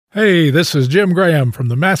Hey, this is Jim Graham from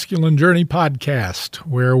the Masculine Journey podcast,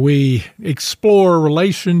 where we explore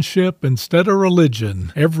relationship instead of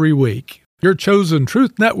religion every week. Your chosen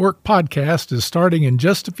Truth Network podcast is starting in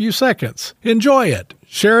just a few seconds. Enjoy it,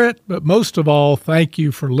 share it, but most of all, thank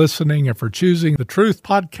you for listening and for choosing the Truth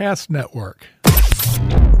Podcast Network.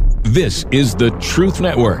 This is the Truth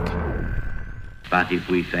Network. But if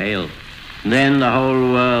we fail, then the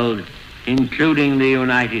whole world, including the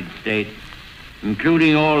United States,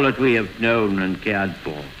 including all that we have known and cared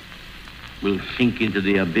for, will sink into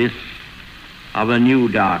the abyss of a new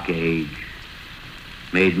dark age,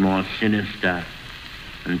 made more sinister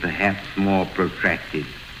and perhaps more protracted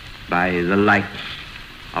by the lights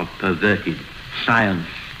of perverted science.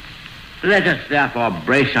 Let us therefore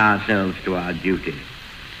brace ourselves to our duty,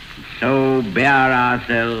 and so bear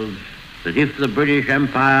ourselves that if the British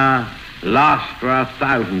Empire lasts for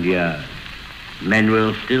 1,000 years, men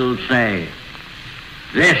will still say,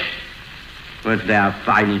 this was their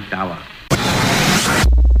finest hour.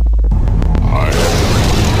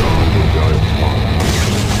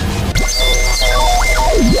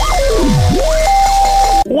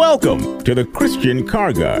 Welcome to the Christian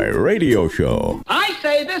Car Guy Radio Show. I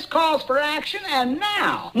say this calls for action, and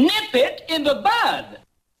now, nip it in the bud.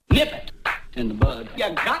 Nip it in the bud. You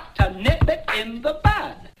got to nip it in the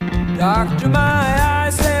bud. Doctor, my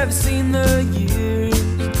eyes have seen the years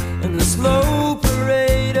and the slow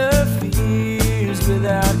parade of fears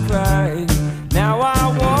without crying. Now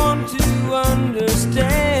I want to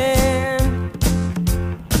understand.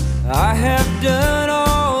 I have done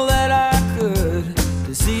all that I could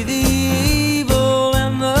to see the evil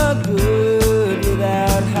and the good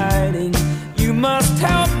without hiding. You must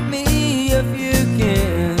help me if you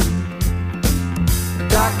can.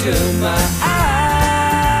 Doctor, my eyes,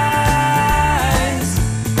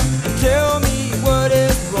 tell me what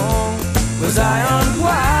is wrong. Was I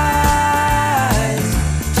unwise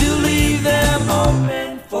to leave them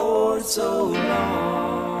open for so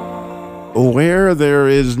long? Where there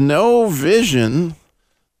is no vision,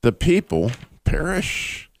 the people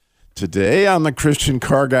perish. Today on the Christian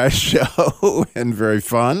Car Guy Show, and very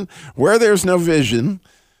fun, where there's no vision,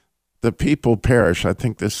 the people perish. I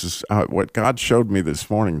think this is what God showed me this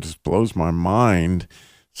morning, just blows my mind.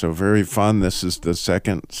 So very fun. This is the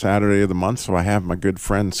second Saturday of the month, so I have my good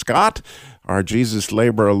friend Scott, our Jesus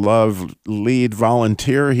Labor of Love lead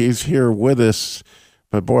volunteer. He's here with us,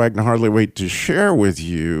 but boy, I can hardly wait to share with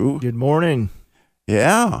you. Good morning.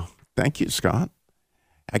 Yeah, thank you, Scott.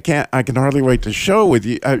 I can hardly wait to share with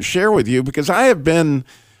you because I have been.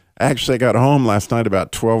 Actually, I got home last night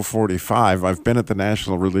about 12:45. I've been at the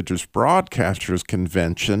National Religious Broadcasters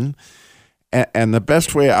Convention, and the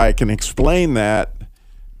best way I can explain that,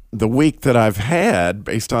 the week that I've had,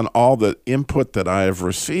 based on all the input that I have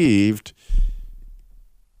received,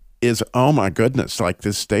 is, oh my goodness, like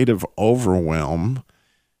this state of overwhelm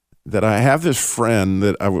that I have this friend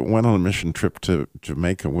that I went on a mission trip to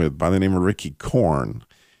Jamaica with by the name of Ricky Korn.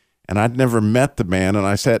 And I'd never met the man, and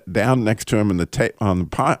I sat down next to him on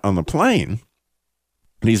the plane.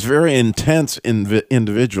 And he's a very intense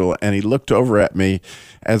individual, and he looked over at me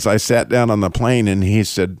as I sat down on the plane, and he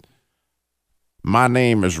said, "My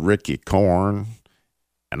name is Ricky Korn,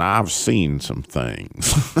 and I've seen some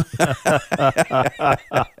things."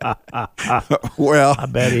 Well, I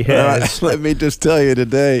bet he has. Let me just tell you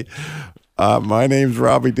today, my name's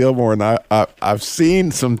Robbie Dillmore, and I've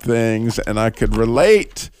seen some things, and I could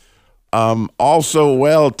relate also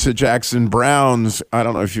well to Jackson Browne's. I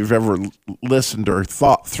don't know if you've ever listened or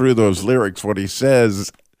thought through those lyrics. What he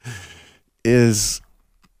says is,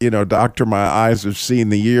 doctor, my eyes have seen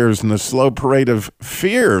the years and the slow parade of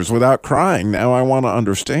fears without crying. Now I want to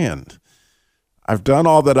understand. I've done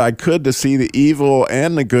all that I could to see the evil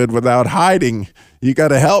and the good without hiding. You got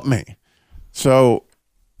to help me. So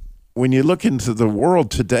when you look into the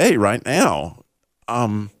world today, right now,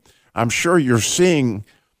 I'm sure you're seeing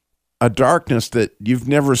a darkness that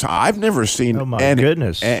I've never seen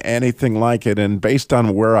anything like it. And based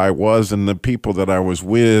on where I was and the people that I was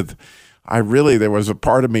with, there was a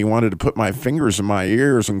part of me wanted to put my fingers in my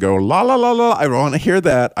ears and go, la, la, la, la. I don't want to hear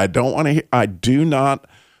that. I do not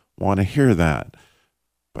want to hear that.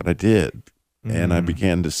 But I did. Mm. And I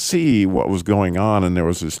began to see what was going on. And there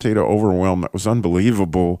was a state of overwhelm that was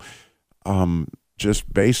unbelievable.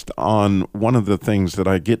 Just based on one of the things that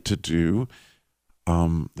I get to do,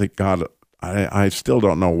 that God, I still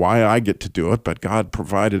don't know why I get to do it, but God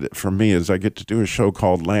provided it for me, as I get to do a show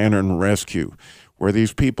called Lantern Rescue, where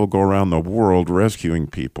these people go around the world rescuing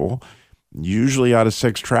people, usually out of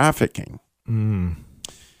sex trafficking. Mm.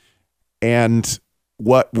 And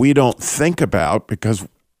what we don't think about, because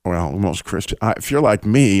well, most Christian, if you're like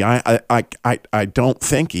me, I don't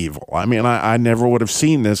think evil. I mean, I never would have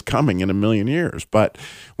seen this coming in a million years. But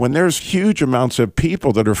when there's huge amounts of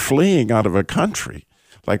people that are fleeing out of a country,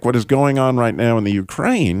 like what is going on right now in the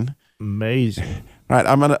Ukraine. Amazing.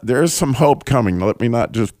 Right, there is some hope coming. Let me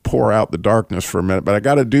not just pour out the darkness for a minute, but I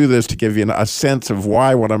got to do this to give you a sense of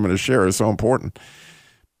why what I'm going to share is so important,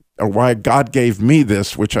 or why God gave me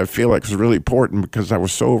this, which I feel like is really important because I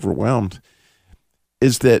was so overwhelmed,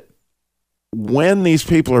 is that when these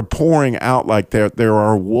people are pouring out like there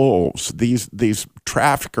are wolves, these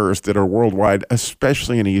traffickers that are worldwide,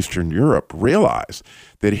 especially in Eastern Europe, realize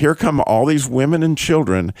that here come all these women and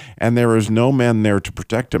children, and there is no man there to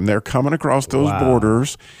protect them. They're coming across those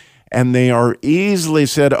borders, and they are easily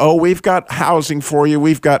said, oh, we've got housing for you.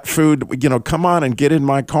 We've got food. Come on and get in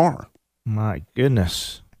my car. My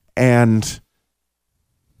goodness. And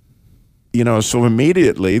so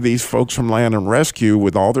immediately these folks from Land and Rescue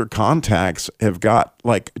with all their contacts have got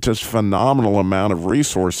like just phenomenal amount of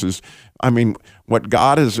resources. I mean, what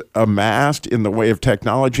God has amassed in the way of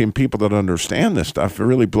technology and people that understand this stuff, it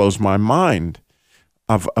really blows my mind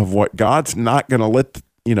of what God's not going to let,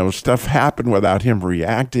 stuff happen without him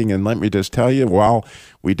reacting. And let me just tell you, while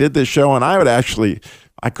we did this show, and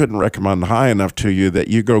I couldn't recommend high enough to you that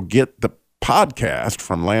you go get the podcast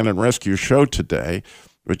from Land and Rescue show today,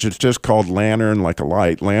 which is just called Lantern Like a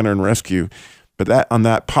Light, Lantern Rescue. But on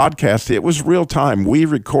that podcast, it was real time. We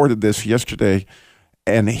recorded this yesterday,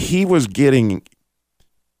 and he was getting,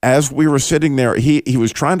 as we were sitting there, he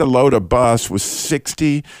was trying to load a bus with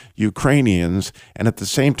 60 Ukrainians, and at the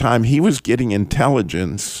same time, he was getting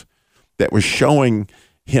intelligence that was showing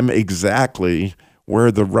him exactly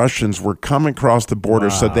where the Russians were coming across the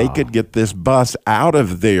border so they could get this bus out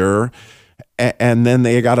of there. And then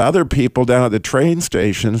they got other people down at the train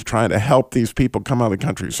stations trying to help these people come out of the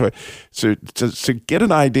country. So to get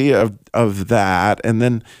an idea of that, and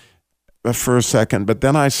then for a second, but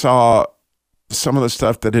then I saw some of the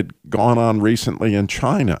stuff that had gone on recently in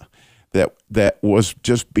China that was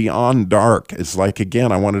just beyond dark. It's like,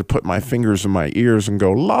 again, I wanted to put my fingers in my ears and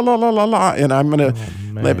go, la, la, la, la, la. And I'm going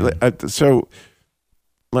to,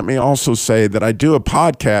 let me also say that I do a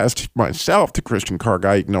podcast myself, The Christian Car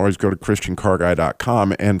Guy. You can always go to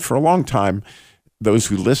ChristianCarGuy.com. And for a long time, those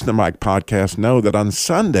who listen to my podcast know that on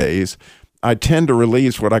Sundays, I tend to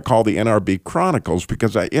release what I call the NRB Chronicles,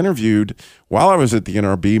 because I interviewed, while I was at the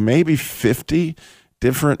NRB, maybe 50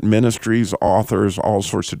 different ministries, authors, all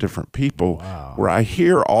sorts of different people, where I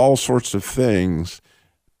hear all sorts of things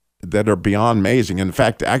that are beyond amazing. In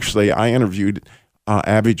fact, actually, I interviewed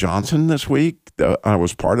Abby Johnson this week. I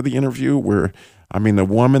was part of the interview where, the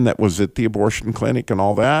woman that was at the abortion clinic and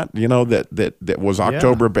all that, that was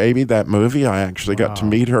October Baby, that movie. I actually got to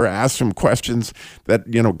meet her, ask some questions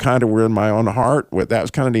that, kind of were in my own heart. That was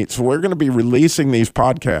kind of neat. So we're going to be releasing these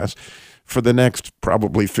podcasts for the next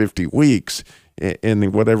probably 50 weeks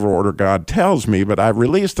in whatever order God tells me. But I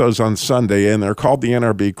release those on Sunday, and they're called the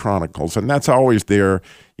NRB Chronicles. And that's always there.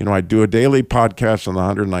 I do a daily podcast on the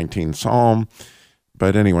 119th Psalm.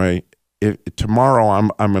 But anyway, tomorrow I'm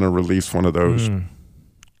going to release one of those.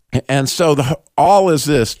 And so all is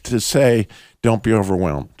this to say, don't be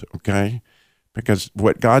overwhelmed, okay? Because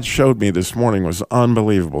what God showed me this morning was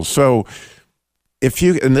unbelievable. So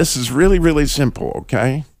and this is really, really simple,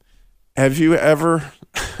 okay? Have you ever,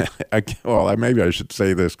 maybe I should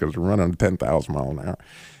say this because we're running 10,000 miles an hour,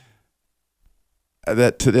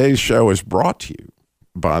 that today's show is brought to you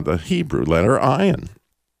by the Hebrew letter Ayin.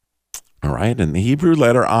 All right, and the Hebrew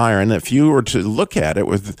letter iron, if you were to look at it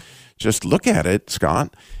look at it,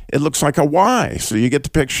 Scott, it looks like a Y. So you get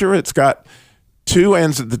the picture. It's got two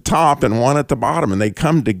ends at the top and one at the bottom, and they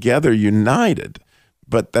come together united.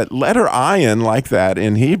 But that letter ayin, like that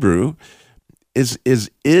in Hebrew, is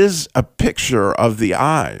a picture of the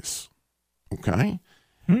eyes. Okay,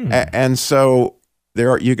 and so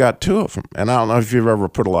you got two of them, and I don't know if you've ever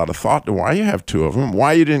put a lot of thought to why you have two of them.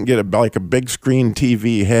 Why you didn't get a big screen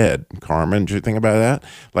TV head, Carmen? Did you think about that?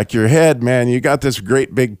 Like your head, man, you got this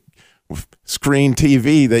great big screen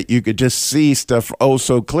TV that you could just see stuff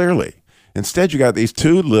so clearly. Instead, you got these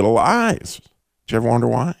two little eyes. Did you ever wonder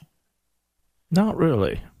why? Not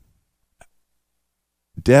really.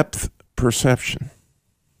 Depth perception.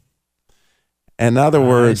 In other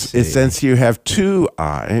words, since you have two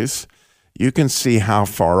eyes, you can see how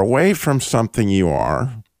far away from something you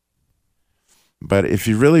are. But if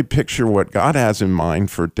you really picture what God has in mind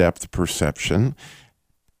for depth perception,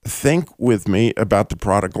 think with me about the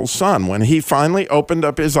prodigal son. When he finally opened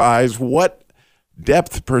up his eyes, what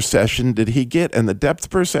depth perception did he get? And the depth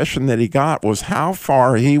perception that he got was how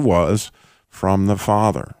far he was from the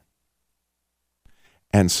Father.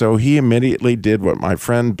 And so he immediately did what my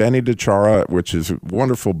friend Benny DeChara, which is a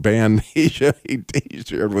wonderful band, he shared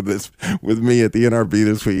with me at the NRB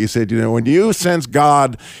this week. He said, when you sense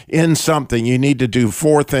God in something, you need to do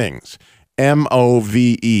 4 things. MOVE.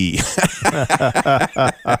 I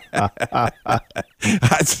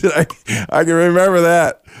said, I can remember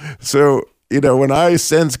that. So, when I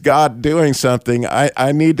sense God doing something,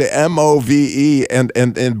 I need to MOVE,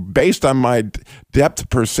 and based on my depth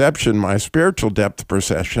perception, my spiritual depth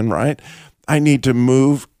perception, right? I need to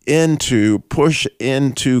push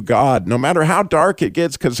into God, no matter how dark it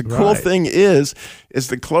gets, because the cool thing is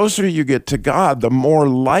the closer you get to God, the more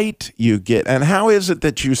light you get. And how is it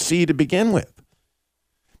that you see to begin with?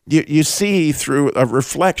 You see through a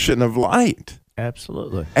reflection of light.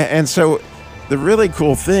 Absolutely. And so the really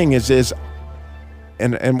cool thing is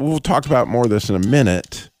and we'll talk about more of this in a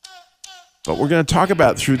minute, but we're going to talk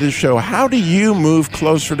about through this show, how do you move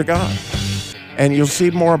closer to God? And you'll see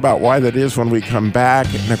more about why that is when we come back.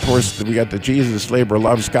 And of course, we got the Jesus Labor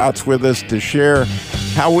Love Scots with us to share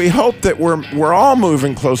how we hope that we're all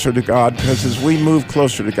moving closer to God, because as we move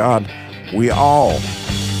closer to God, we all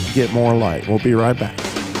get more light. We'll be right back.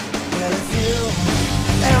 Well, if you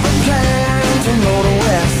ever plan to go to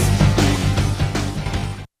West.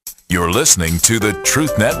 You're listening to the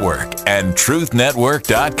Truth Network and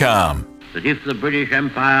truthnetwork.com. That if the British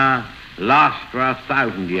Empire lasts for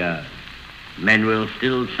 1,000 years, men will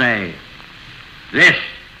still say, this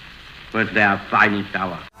was their finest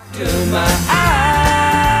hour. To my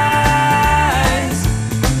eyes,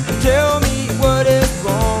 tell me what is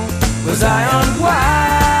wrong. Was I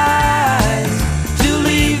unwise to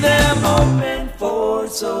leave them open for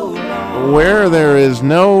so long? Where there is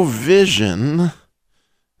no vision,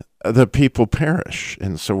 the people perish.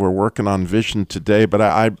 And so we're working on vision today,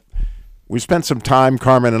 but we spent some time,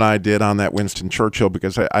 Carmen and I did, on that Winston Churchill,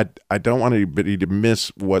 because I don't want anybody to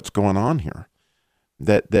miss what's going on here.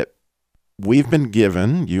 That we've been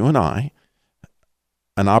given, you and I,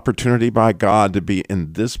 an opportunity by God to be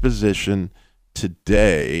in this position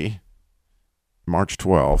today, March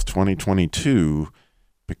 12th, 2022,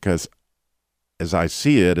 because as I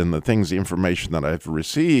see it and the information that I've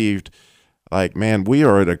received, like, man, we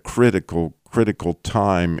are at a critical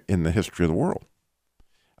time in the history of the world.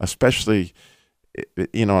 Especially,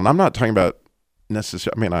 and I'm not talking about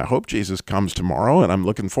necessarily, I hope Jesus comes tomorrow, and I'm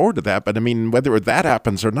looking forward to that. But whether that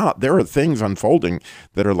happens or not, there are things unfolding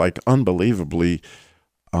that are like unbelievably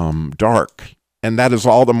dark. And that is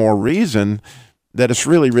all the more reason that it's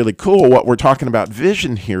really, really cool what we're talking about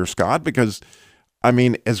vision here, Scott, because,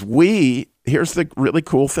 here's the really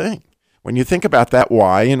cool thing. When you think about that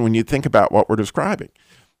why, and when you think about what we're describing,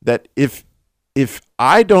 that if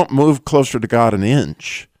I don't move closer to God an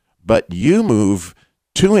inch, but you move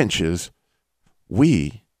 2 inches,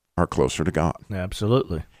 we are closer to God.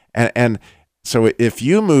 Absolutely. And so if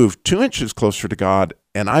you move 2 inches closer to God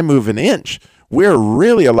and I move an inch, we're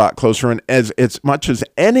really a lot closer. And as much as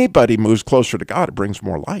anybody moves closer to God, it brings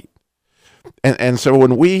more light. And so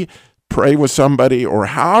when we pray with somebody, or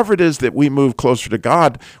however it is that we move closer to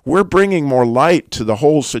God, we're bringing more light to the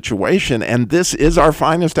whole situation. And this is our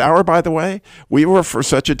finest hour, by the way. We were, for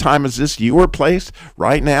such a time as this, you were placed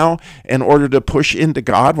right now in order to push into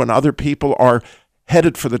God when other people are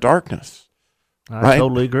headed for the darkness. I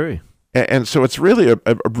totally agree. And so it's really a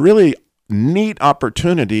really neat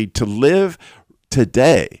opportunity to live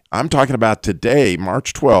today. I'm talking about today,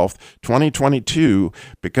 March 12th, 2022,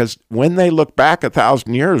 because when they look back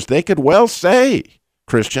 1,000 years, they could well say,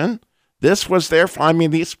 Christian, this was their,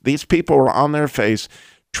 these people were on their face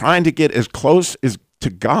trying to get as close as to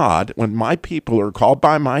God. When my people are called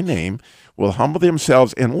by my name, will humble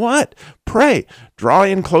themselves and what? Pray, draw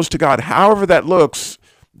in close to God. However that looks,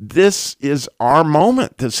 this is our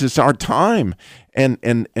moment. This is our time. And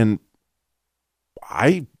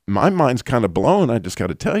my mind's kind of blown. I just got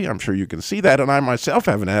to tell you, I'm sure you can see that. And I myself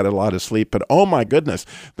haven't had a lot of sleep, but oh my goodness,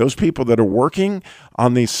 those people that are working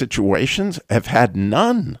on these situations have had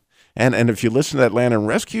none. And if you listen to that Land and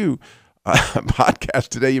Rescue podcast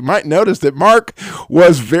today, you might notice that Mark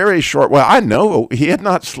was very short. Well, I know he had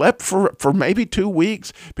not slept for maybe 2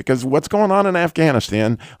 weeks, because what's going on in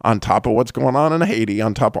Afghanistan, on top of what's going on in Haiti,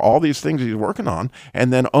 on top of all these things he's working on.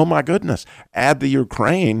 And then, oh my goodness, add the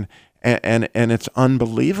Ukraine. And it's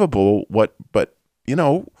unbelievable but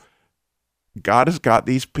God has got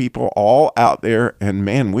these people all out there, and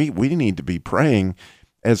man, we need to be praying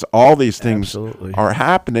as all these things are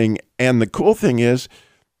happening. And the cool thing is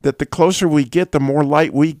that the closer we get, the more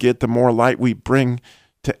light we get, the more light we bring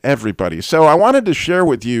to everybody. So I wanted to share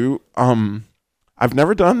with you, I've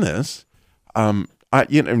never done this.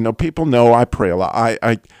 People know I pray a lot.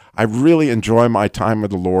 I really enjoy my time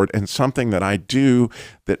with the Lord, and something that I do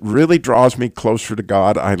that really draws me closer to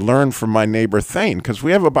God, I learned from my neighbor Thane, because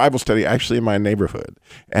we have a Bible study actually in my neighborhood,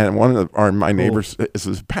 and one of my neighbors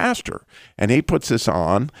is a pastor, and he puts this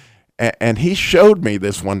on, and he showed me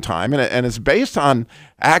this one time, and it's based on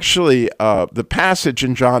actually the passage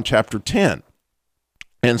in John chapter 10.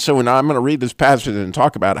 And so now I'm going to read this passage and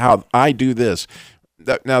talk about how I do this.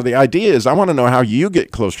 Now, the idea is I want to know how you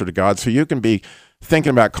get closer to God, so you can be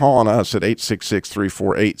thinking about calling us at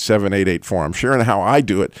 866-348-7884. I'm sharing how I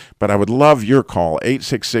do it, but I would love your call,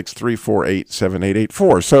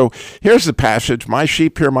 866-348-7884. So here's the passage. My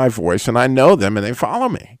sheep hear my voice, and I know them, and they follow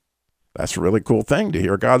me. That's a really cool thing to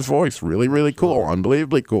hear God's voice. Really, really cool.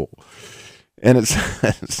 Unbelievably cool. And it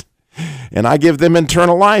says, and I give them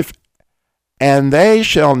eternal life, and they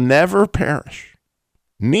shall never perish.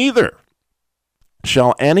 Neither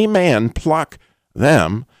shall any man pluck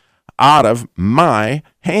them out of my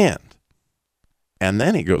hand. And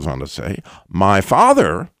then he goes on to say, my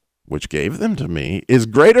Father, which gave them to me, is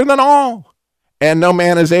greater than all, and no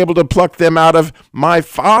man is able to pluck them out of my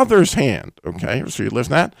Father's hand. Okay, so you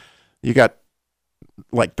listen to that? You got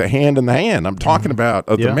like the hand in the hand. I'm talking about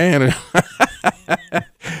the man.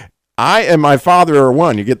 I and my Father are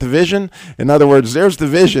one. You get the vision? In other words, there's the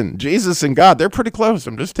vision. Jesus and God, they're pretty close.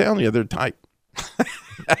 I'm just telling you, they're tight.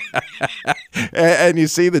 And you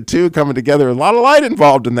see the two coming together. A lot of light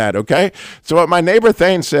involved in that, okay? So what my neighbor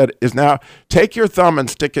Thane said is, now take your thumb and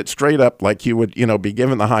stick it straight up like you would, be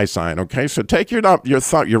given the high sign, okay? So take your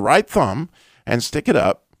right thumb and stick it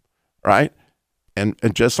up, right? And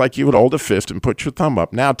just like you would hold a fist and put your thumb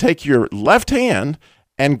up. Now take your left hand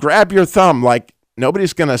and grab your thumb like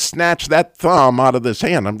nobody's going to snatch that thumb out of this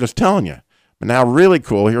hand. I'm just telling you. But now really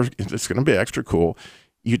cool, it's going to be extra cool.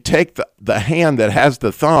 You take the hand that has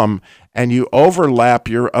the thumb and you overlap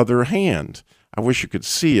your other hand. I wish you could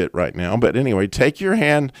see it right now. But anyway, take your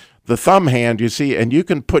hand, the thumb hand, you see, and you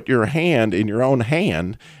can put your hand in your own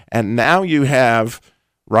hand. And now you have,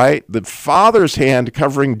 right, the Father's hand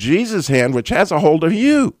covering Jesus' hand, which has a hold of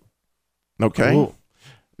you. Okay? Cool.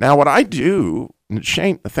 Now what I do,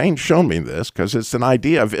 Thane's shown me this because it's an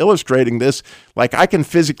idea of illustrating this. Like I can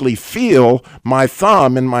physically feel my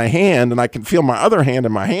thumb in my hand and I can feel my other hand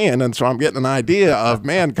in my hand. And so I'm getting an idea of,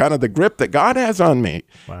 man, kind of the grip that God has on me.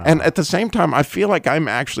 Wow. And at the same time, I feel like I'm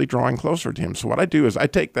actually drawing closer to him. So what I do is I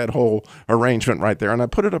take that whole arrangement right there and I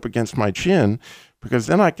put it up against my chin, because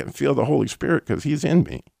then I can feel the Holy Spirit because he's in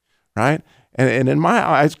me, right? And in my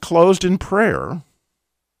eyes closed in prayer,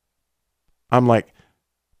 I'm like,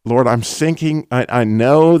 Lord, I'm sinking. I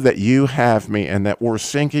know that you have me and that we're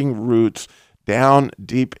sinking roots down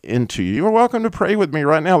deep into you. You're welcome to pray with me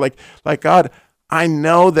right now. Like God, I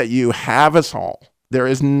know that you have us all. There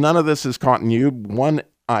is none of this is caught in you one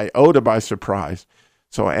iota by surprise.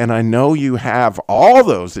 So, and I know you have all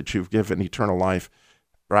those that you've given eternal life,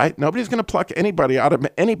 right? Nobody's going to pluck anybody out of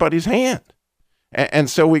anybody's hand. And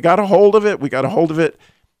so we got a hold of it. We got a hold of it.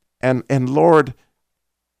 And Lord,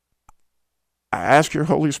 I ask your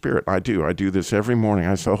Holy Spirit, I do this every morning.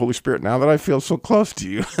 I say, Holy Spirit, now that I feel so close to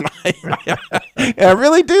you, and I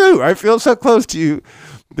really do, I feel so close to you,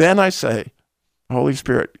 then I say, Holy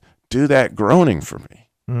Spirit, do that groaning for me.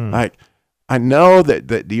 Like, I know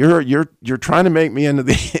that you're trying to make me into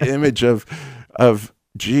the image of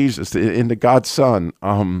Jesus, into God's Son.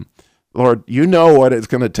 Lord, you know what it's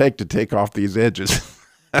going to take off these edges.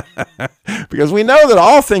 Because we know that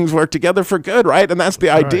all things work together for good, right? And that's the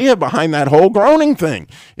idea behind that whole groaning thing.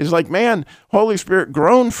 Is like, man, Holy Spirit,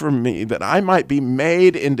 groan for me that I might be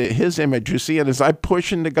made into his image. You see, and as I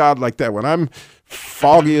push into God like that, when I'm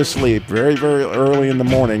foggy asleep very, very early in the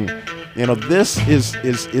morning, this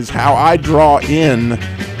is how I draw in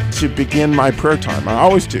to begin my prayer time. I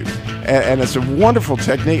always do. And it's a wonderful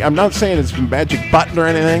technique. I'm not saying it's a magic button or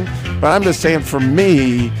anything, but I'm just saying for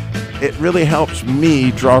me, it really helps me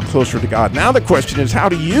draw closer to God. Now the question is, how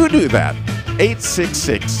do you do that?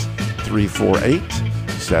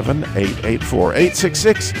 866-348-7884.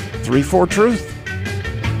 866-34-TRUTH.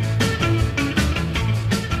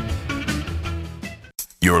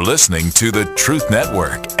 You're listening to the Truth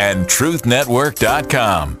Network and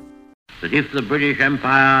truthnetwork.com. That if the British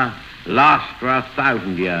Empire lasts for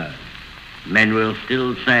 1,000 years, men will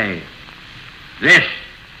still say, this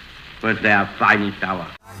was their finest hour.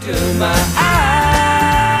 To my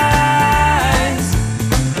eyes,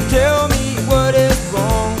 tell me what is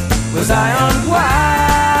wrong. Was I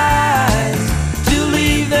unwise to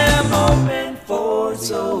leave them open for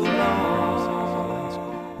so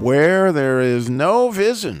long? Where there is no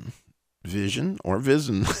vision, where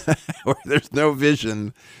there's no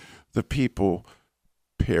vision, the people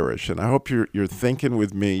perish. And I hope you're thinking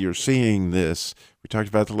with me. You're seeing this. We talked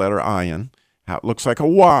about the letter Ayin, how it looks like a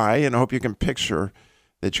Y, and I hope you can picture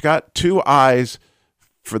that you got two eyes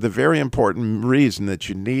for the very important reason that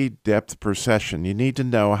you need depth perception. You need to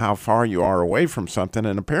know how far you are away from something.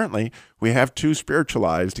 And apparently we have two spiritual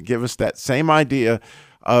eyes to give us that same idea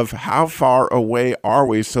of how far away are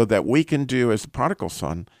we, so that we can do as the prodigal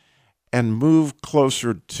son and move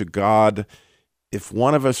closer to God. If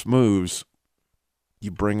one of us moves,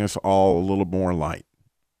 you bring us all a little more light.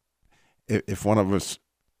 If one of us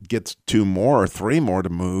gets two more or three more to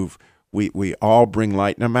move, we all bring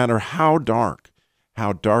light, no matter how dark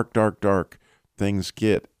things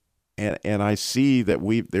get. And I see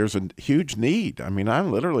that there's a huge need. I mean,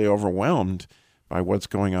 I'm literally overwhelmed by what's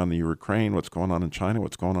going on in Ukraine, what's going on in China,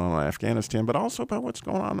 what's going on in Afghanistan, but also by what's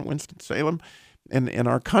going on in Winston-Salem and in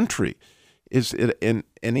our country, and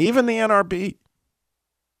even the NRB.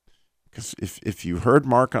 Because if you heard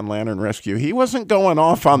Mark on Lantern Rescue, he wasn't going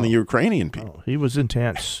off on the Ukrainian people. Oh, he was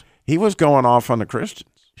intense. He was going off on the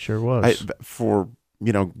Christians. Sure was. For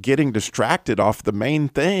getting distracted off the main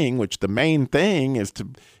thing, which the main thing is to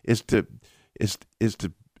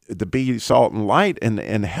be salt and light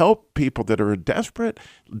and help people that are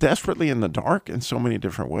desperately in the dark in so many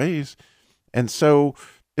different ways. And so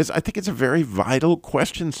I think it's a very vital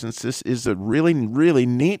question, since this is a really, really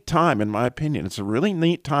neat time, in my opinion. It's a really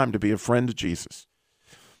neat time to be a friend of Jesus,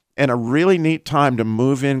 and a really neat time to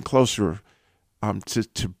move in closer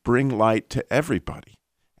to bring light to everybody.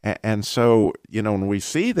 And so, when we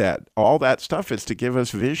see that, all that stuff is to give us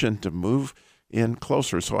vision to move in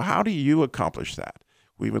closer. So how do you accomplish that?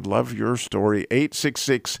 We would love your story.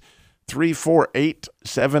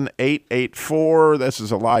 866-348-7884. This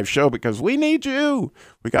is a live show because we need you.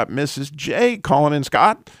 We got Mrs. J calling in,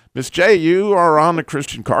 Scott. Miss J, you are on the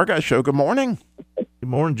Christian Car Guy Show. Good morning. Good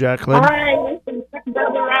morning, Jacqueline. Hi, this is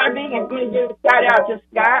Brother Robbie, and we do shout out to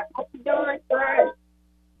Scott. How you doing, sir?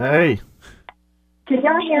 Hey. Can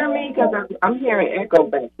y'all hear me? Because I'm hearing echo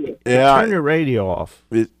back here. Yeah. Turn your radio off.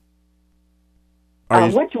 Which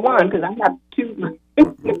one? Because I have two.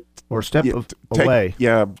 Or step away.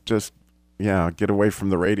 Get away from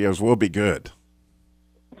the radios. We'll be good.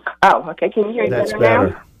 Oh, okay. Can you hear me That's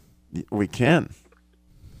better now? We can.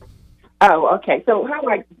 Oh, okay. So how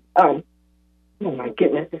oh my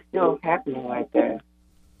goodness, it's still happening like that.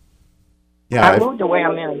 Yeah, I moved away.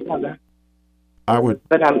 I'm in another. I would.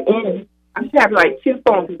 But I'm in. I just have like two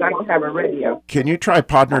phones because I don't have a radio. Can you try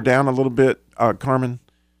podding her down a little bit, Carmen?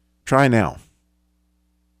 Try now.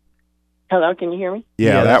 Hello, can you hear me?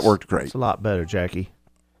 Yeah, that worked great. It's a lot better, Jackie.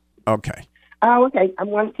 Okay. Oh, okay. I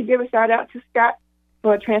wanted to give a shout out to Scott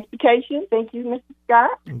for transportation. Thank you, Mr.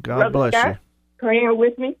 Scott. God bless Scott, you. Praying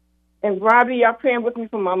with me. And Robbie, y'all praying with me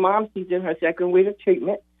for my mom. She's in her second week of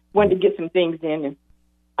treatment. Wanted to get some things in.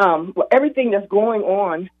 And everything that's going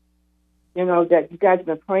on, that you guys have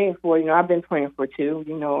been praying for, I've been praying for too.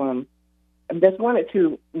 I just wanted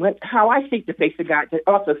to, how I seek the face of God, to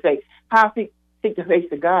also say how I seek the face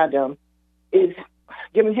of God is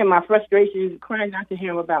giving him my frustrations, crying out to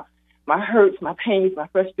him about my hurts, my pains, my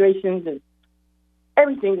frustrations, and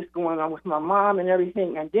everything that's going on with my mom and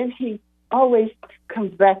everything. And then he always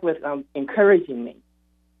comes back with encouraging me.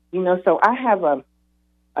 So I have a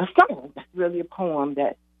song that's really a poem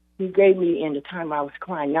that he gave me in the time I was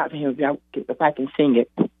crying out to him, if I can sing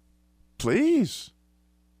it. Please.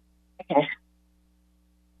 Okay.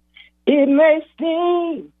 It may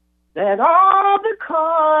seem that all the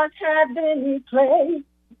cards have been played,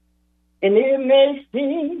 and it may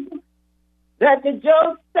seem that the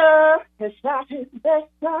jokester has shot his best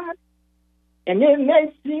shot, and it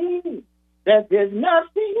may seem that there's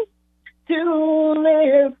nothing to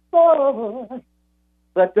live for,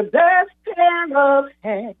 but the best pair of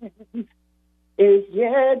hands is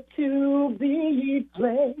yet to be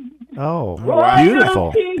played. Oh,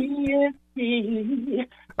 beautiful. Royalty is he.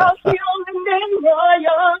 Of human and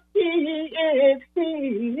royalty is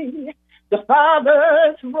he. The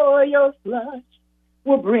Father's royal flush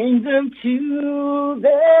will bring them to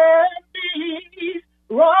their knees.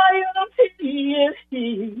 Royalty is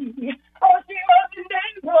he. Of human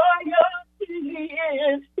and royalty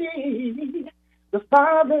is he. The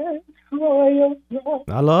Father's royal flush.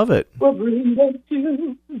 I love it. Will bring them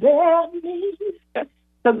to their knees.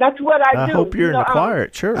 So that's what I do. I hope you're in the choir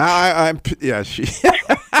at church. I'm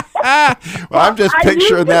just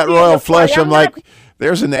picturing that royal flush. I'm like,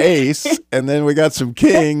 there's an ace, and then we got some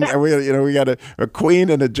king, and we got a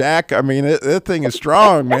queen and a jack. I mean, that thing is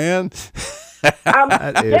strong, man.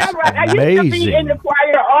 That is yeah, right. I used to be in the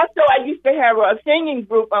choir. Also, I used to have a singing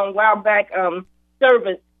group on a while back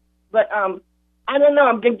service, but I don't know.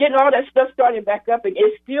 I'm getting all that stuff started back up, and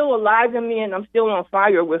it's still alive in me, and I'm still on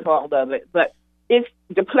fire with all of it. But it's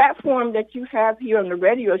the platform that you have here on the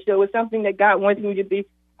radio show is something that God wants me to be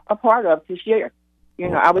a part of, to share. You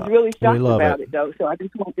know, I was really shocked about it, though, so I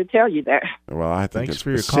just wanted to tell you that. Well, I think Thanks for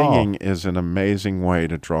your singing call. is an amazing way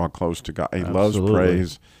to draw close to God. He Absolutely. loves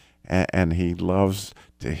praise, and he loves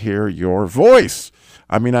to hear your voice.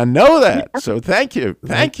 I mean, I know that, so thank you.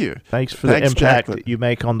 Thank you. Thanks for the impact Jacqueline. that you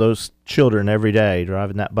make on those children every day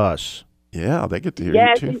driving that bus. Yeah, they get to hear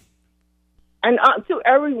Yes, you, too. and to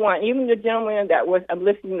everyone, even the gentleman that was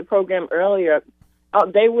listening to the program earlier,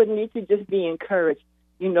 they would need to just be encouraged,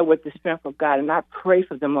 you know, with the strength of God. And I pray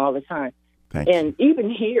for them all the time. Thank you. And even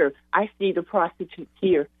here, I see the prostitutes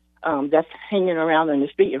here that's hanging around on the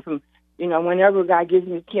street. And from, you know, whenever God gives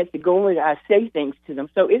me a chance to go over there, I say things to them.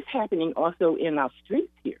 So it's happening also in our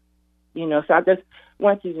streets here. You know, so I just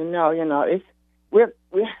want you to know, you know, we're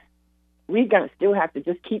going to still have to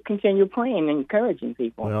just continue praying and encouraging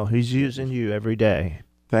people. Well, he's using you every day.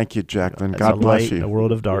 Thank you, Jacqueline. As God a bless light in a you.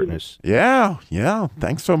 world of darkness. Yeah.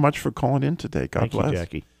 Thanks so much for calling in today. God Thank bless. you,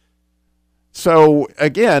 Jackie. So,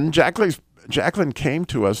 again, Jacqueline came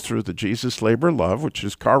to us through the Jesus Labor Love, which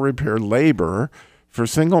is car repair labor for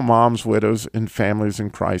single moms, widows, and families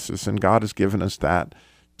in crisis. And God has given us that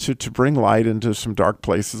to bring light into some dark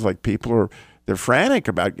places. Like they're frantic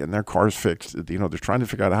about getting their cars fixed. You know, they're trying to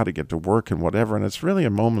figure out how to get to work and whatever. And it's really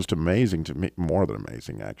most amazing to me, more than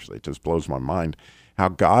amazing, actually. It just blows my mind how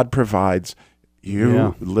God provides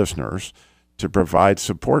you listeners to provide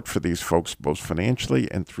support for these folks, both financially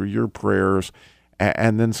and through your prayers.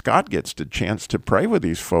 And then Scott gets the chance to pray with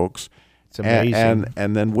these folks. It's amazing.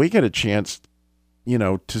 And then we get a chance, you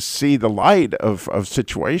know, to see the light of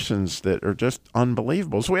situations that are just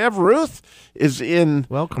unbelievable. So we have Ruth is in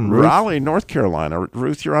Welcome, Ruth. Raleigh, North Carolina.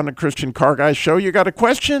 Ruth, you're on the Christian Car Guy Show. You got a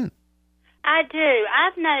question? I do.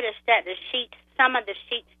 I've noticed that some of the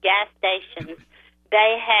Sheetz gas stations,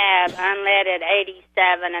 they have unleaded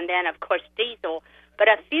 87 and then, of course, diesel. But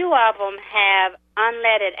a few of them have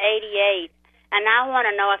unleaded 88. And I want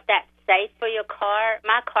to know if that's safe for your car.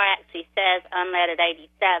 My car actually says unleaded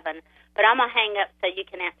 87. But I'm going to hang up so you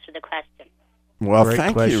can answer the question. Well, Great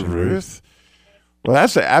thank question, you, Ruth. Well,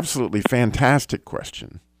 that's an absolutely fantastic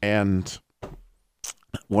question. And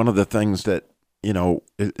one of the things that, you know,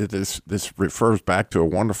 this refers back to a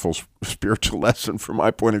wonderful spiritual lesson from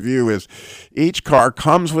my point of view is each car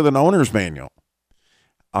comes with an owner's manual.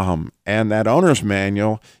 And that owner's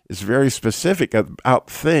manual is very specific about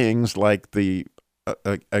things like the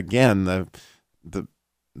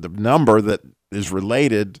number that is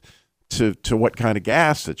related to what kind of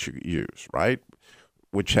gas that you use, right?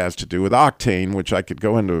 Which has to do with octane, which I could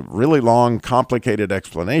go into a really long, complicated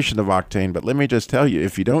explanation of octane. But let me just tell you,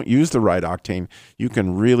 if you don't use the right octane, you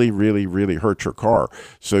can really, really, really hurt your car.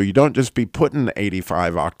 So you don't just be putting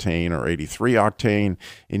 85 octane or 83 octane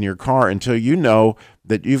in your car until you know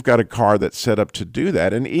that you've got a car that's set up to do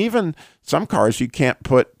that. And even some cars, you can't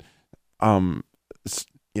put,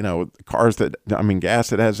 gas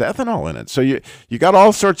that has ethanol in it. So you got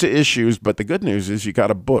all sorts of issues, but the good news is you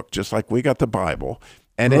got a book, just like we got the Bible.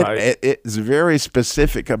 And Right. it's very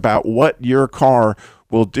specific about what your car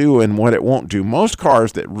will do and what it won't do. Most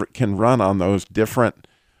cars that can run on those different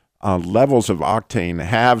levels of octane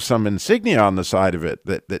have some insignia on the side of it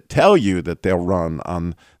that tell you that they'll run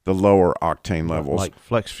on the lower octane levels. Like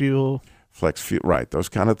Flex Fuel. Flex Fuel, right, those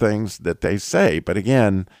kind of things that they say. But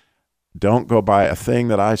again, don't go by a thing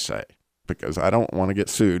that I say because I don't want to get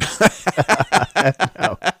sued.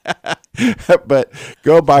 But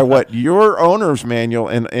go by what your owner's manual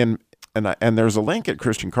and there's a link at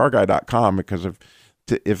christiancarguy.com because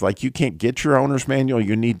if like you can't get your owner's manual,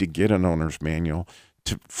 you need to get an owner's manual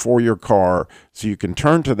for your car so you can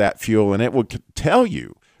turn to that fuel, and it will tell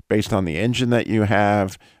you based on the engine that you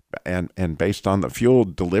have and based on the fuel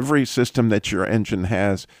delivery system that your engine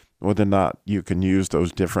has, whether or not you can use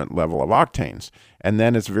those different level of octanes. And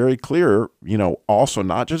then it's very clear, also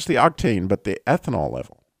not just the octane, but the ethanol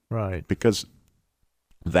level. Right. Because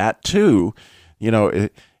that too,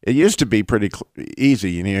 it used to be pretty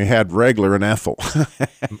easy. You had regular and ethyl.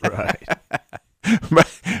 Right.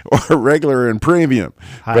 Or regular and premium.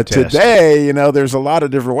 But test. today, there's a lot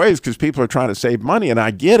of different ways because people are trying to save money, and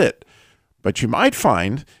I get it. But you might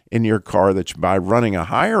find in your car that by running a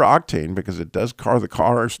higher octane, because it does the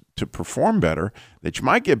cars to perform better, that you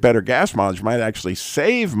might get better gas mileage. You might actually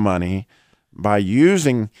save money by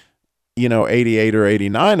using, 88 or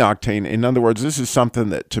 89 octane. In other words, this is something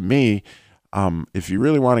that to me, if you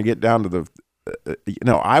really want to get down to the,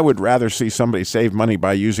 I would rather see somebody save money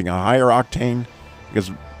by using a higher octane,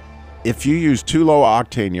 because if you use too low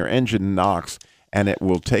octane, your engine knocks. and it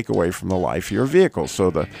will take away from the life of your vehicle.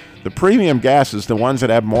 So the premium gases, the ones that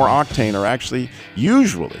have more octane, are actually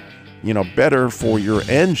usually, better for your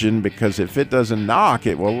engine, because if it doesn't knock,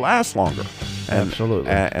 it will last longer. Absolutely.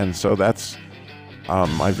 And so that's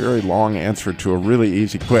my very long answer to a really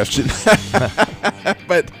easy question.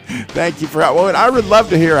 But thank you for that. Well, I would love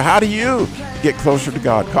to hear, how do you get closer to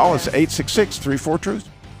God? Call us 866-34-TRUTH.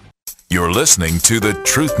 You're listening to the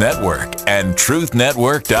Truth Network and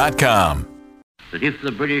truthnetwork.com. That if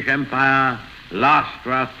the British Empire lasts for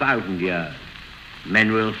 1,000 years,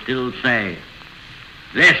 men will still say,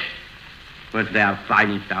 this was their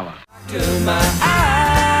finest hour. To my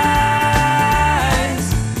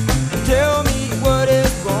eyes, tell me what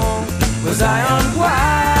is wrong. Was I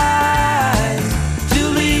unwise to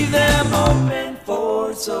leave them open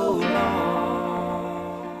for so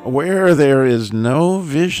long? Where there is no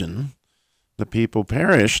vision, the people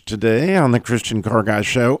perish today on the Christian Car Guy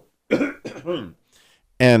Show.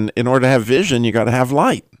 And in order to have vision, you got to have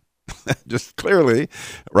light. Just clearly,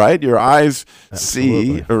 right? Your eyes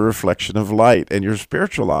see a reflection of light, and your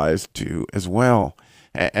spiritual eyes do as well.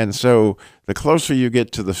 And so the closer you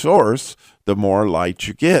get to the source, the more light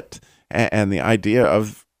you get. And the idea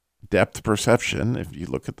of depth perception, if you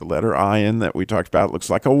look at the letter ion that we talked about, it looks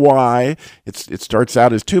like a Y. It starts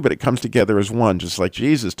out as two, but it comes together as one, just like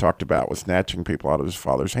Jesus talked about with snatching people out of his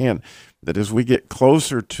Father's hand. That as we get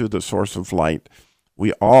closer to the source of light,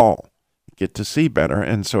 we all get to see better.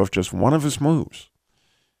 And so if just one of us moves,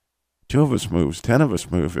 2 of us moves, 10 of us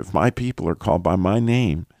move, if my people are called by my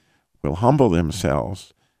name, will humble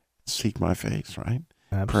themselves, seek my face, right?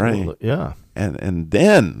 Absolutely. Pray. Yeah. And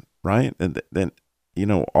then, right? And then,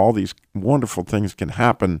 all these wonderful things can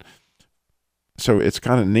happen. So it's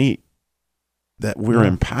kind of neat that we're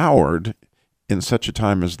empowered in such a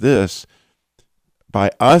time as this by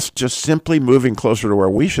us just simply moving closer to where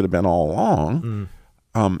we should have been all along.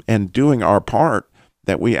 And doing our part,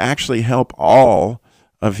 that we actually help all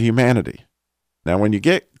of humanity. Now, when you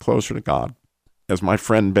get closer to God, as my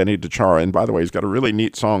friend Benny DeChara, and by the way, he's got a really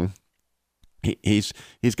neat song. He's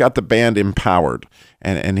got the band Empowered,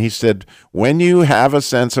 and he said, when you have a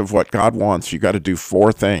sense of what God wants, you got to do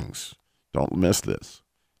 4 things. Don't miss this.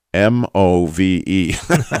 MOVE.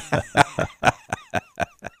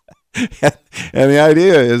 And the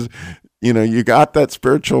idea is, you got that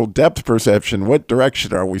spiritual depth perception. What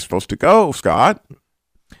direction are we supposed to go, Scott?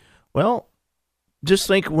 Well, just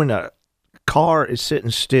think when a car is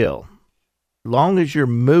sitting still, long as you're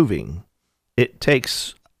moving, it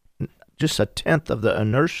takes just 1/10 of the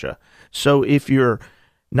inertia. So if you're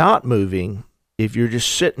not moving, if you're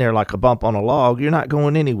just sitting there like a bump on a log, you're not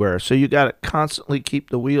going anywhere. So you got to constantly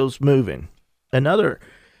keep the wheels moving. Another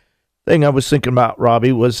thing I was thinking about,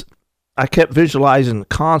 Robbie, was I kept visualizing the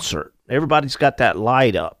concert. Everybody's got that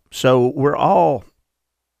light up. So we're all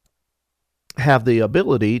have the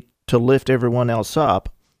ability to lift everyone else up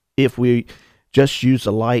if we just use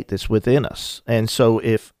the light that's within us. And so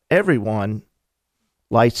if everyone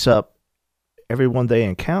lights up everyone they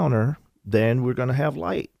encounter, then we're going to have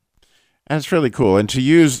light. That's really cool. And to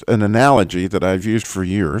use an analogy that I've used for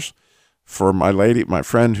years for my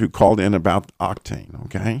friend who called in about octane,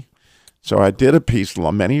 okay? So I did a piece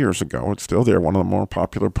many years ago. It's still there, one of the more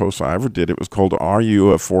popular posts I ever did. It was called, Are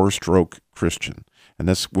You a 4-Stroke Christian? And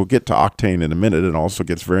we'll get to octane in a minute. It also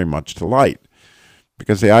gets very much to light.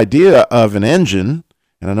 Because the idea of an engine,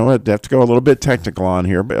 and I know I have to go a little bit technical on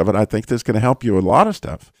here, but I think this is going to help you with a lot of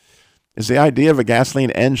stuff, is the idea of a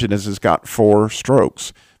gasoline engine is it's got 4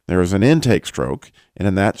 strokes. There is an intake stroke, and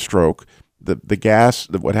in that stroke, the gas,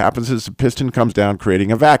 what happens is the piston comes down,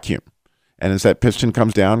 creating a vacuum. And as that piston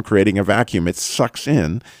comes down, creating a vacuum, it sucks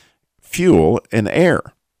in fuel and air.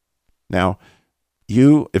 Now,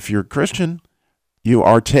 if you're a Christian, you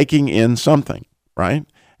are taking in something, right?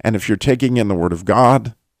 And if you're taking in the Word of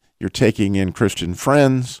God, you're taking in Christian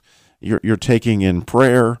friends, you're taking in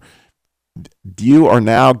prayer, you are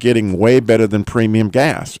now getting way better than premium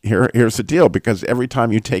gas. Here's the deal, because every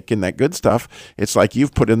time you take in that good stuff, it's like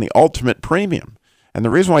you've put in the ultimate premium. And the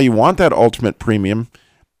reason why you want that ultimate premium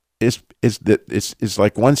is that it's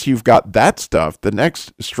like once you've got that stuff, the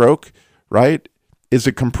next stroke, right, is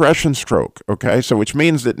a compression stroke, okay? So which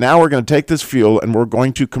means that now we're going to take this fuel and we're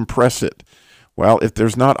going to compress it. Well, if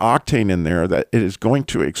there's not octane in there, that it is going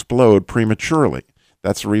to explode prematurely.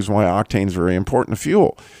 That's the reason why octane is very important to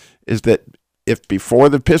fuel, is that if before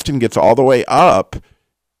the piston gets all the way up,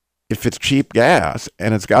 if it's cheap gas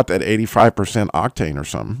and it's got that 85% octane or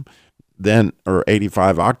something, then, or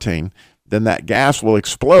 85 octane, then that gas will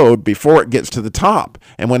explode before it gets to the top.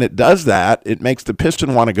 And when it does that, it makes the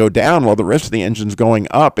piston want to go down while the rest of the engine's going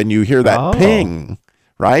up, and you hear that ping,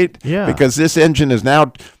 right? Yeah. Because this engine is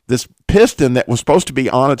now, this piston that was supposed to be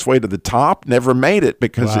on its way to the top never made it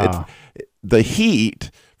because the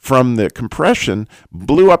heat from the compression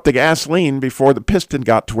blew up the gasoline before the piston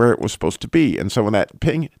got to where it was supposed to be. And so when that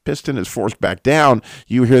piston is forced back down,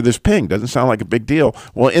 you hear this ping. Doesn't sound like a big deal.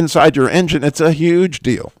 Well, inside your engine, it's a huge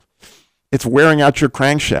deal. It's wearing out your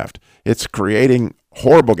crankshaft. It's creating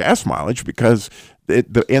horrible gas mileage because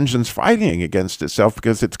the engine's fighting against itself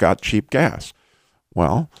because it's got cheap gas.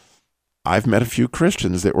 Well, I've met a few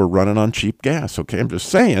Christians that were running on cheap gas. Okay, I'm just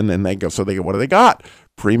saying. And they go, what do they got?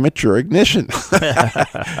 Premature ignition.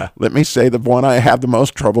 Let me say the one I have the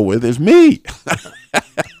most trouble with is me.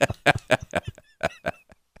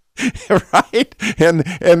 Right? And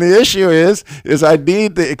the issue is I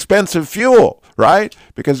need the expensive fuel, right?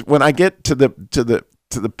 Because when I get to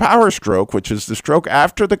the power stroke, which is the stroke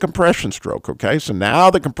after the compression stroke, okay? So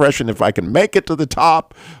now the compression, if I can make it to the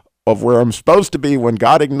top of where I'm supposed to be when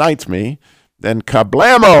God ignites me, then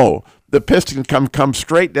kablamo, the piston comes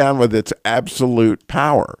straight down with its absolute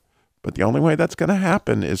power. But the only way that's going to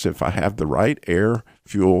happen is if I have the right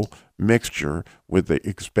air-fuel mixture with the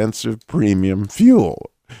expensive premium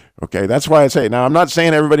fuel. Okay, that's why I say, now I'm not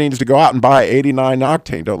saying everybody needs to go out and buy 89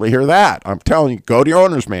 octane. Don't hear that. I'm telling you, go to your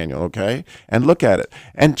owner's manual, okay, and look at it.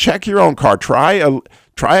 And check your own car. Try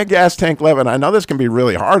a gas tank level. And I know this can be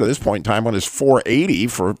really hard at this point in time when it's 480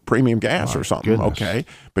 for premium gas or something, okay?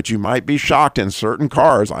 But you might be shocked in certain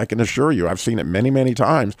cars. I can assure you, I've seen it many, many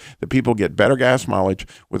times, that people get better gas mileage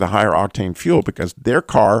with a higher octane fuel because their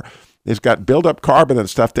car has got built-up carbon and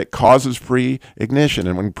stuff that causes pre-ignition.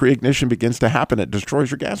 And when pre-ignition begins to happen, it destroys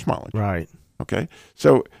your gas mileage. Right. Okay?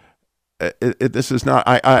 So this is not,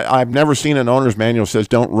 I've never seen an owner's manual that says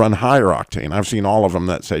don't run higher octane. I've seen all of them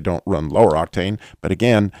that say don't run lower octane. But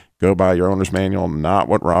again, go by your owner's manual, not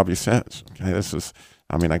what Robbie says. Okay, this is,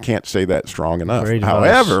 I mean, I can't say that strong enough.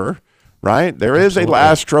 However, right, there is a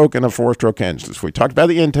last stroke and a four-stroke engine. So we talked about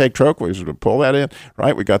the intake stroke. We sort of pull that in,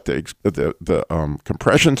 right? We got the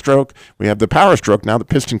compression stroke. We have the power stroke. Now the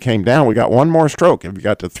piston came down. We got one more stroke, and we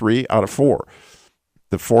got to 3 out of 4.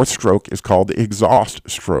 The fourth stroke is called the exhaust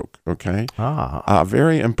stroke, okay? A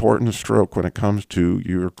very important stroke when it comes to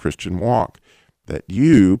your Christian walk, that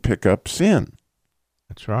you pick up sin.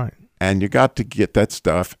 That's right. And you got to get that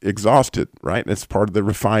stuff exhausted, right? It's part of the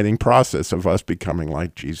refining process of us becoming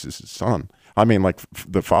like Jesus' son. I mean, like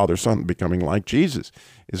the Father's son becoming like Jesus,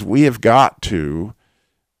 is we have got to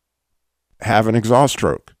have an exhaust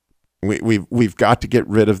stroke. We've got to get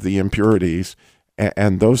rid of the impurities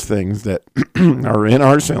and those things that are in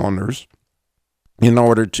our cylinders in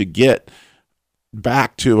order to get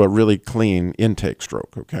back to a really clean intake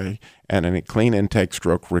stroke, okay? And a clean intake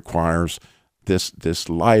stroke requires this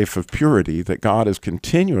life of purity that God is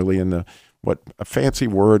continually in the, what a fancy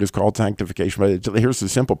word is called sanctification, but here's the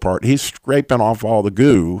simple part. He's scraping off all the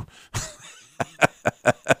goo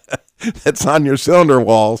that's on your cylinder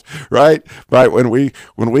walls, right? Right. When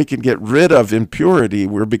we can get rid of impurity,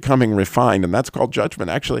 we're becoming refined, and that's called judgment.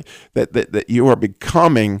 Actually, that you are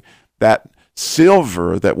becoming that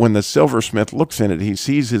silver, that when the silversmith looks in it, he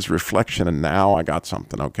sees his reflection, and now I got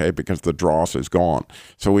something, okay, because the dross is gone.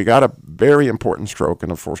 So we got a very important stroke in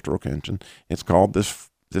a four-stroke engine. It's called this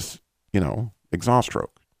exhaust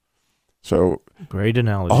stroke. So great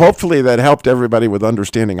analogy. Hopefully that helped everybody with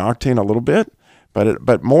understanding octane a little bit.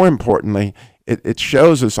 But more importantly, it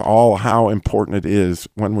shows us all how important it is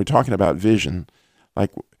when we're talking about vision.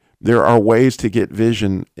 Like, there are ways to get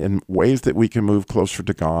vision in ways that we can move closer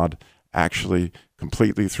to God, actually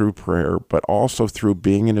completely through prayer, but also through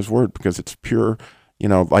being in his word, because it's pure,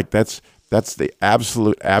 like that's the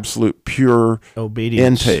absolute pure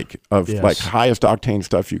obedience intake of like highest octane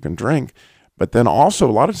stuff you can drink. But then also,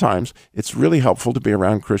 a lot of times, it's really helpful to be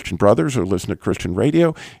around Christian brothers or listen to Christian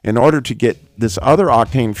radio in order to get this other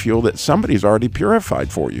octane fuel that somebody's already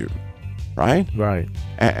purified for you, right? Right.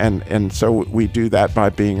 And so we do that by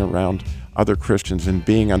being around other Christians and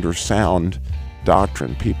being under sound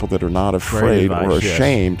doctrine, people that are not afraid or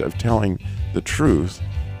ashamed of telling the truth.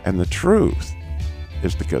 And the truth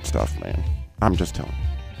is the good stuff, man. I'm just telling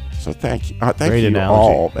you. So thank you. Thank you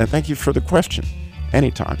all. And thank you for the question.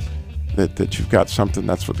 Anytime that you've got something,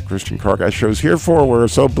 that's what the Christian Car Guy Show is here for. We're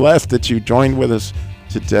so blessed that you joined with us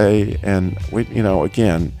today. And we,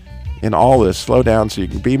 again, in all this, slow down so you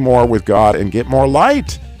can be more with God and get more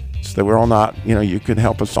light, so that we're all not, you can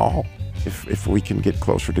help us all if we can get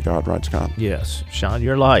closer to God, right, Scott? Yes. Shine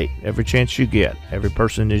your light every chance you get, every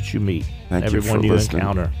person that you meet, everyone you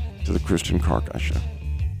encounter. To the Christian Car Guy Show.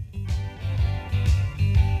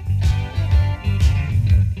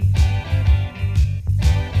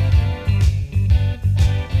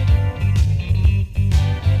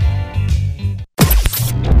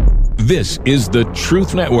 This is the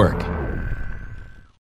Truth Network.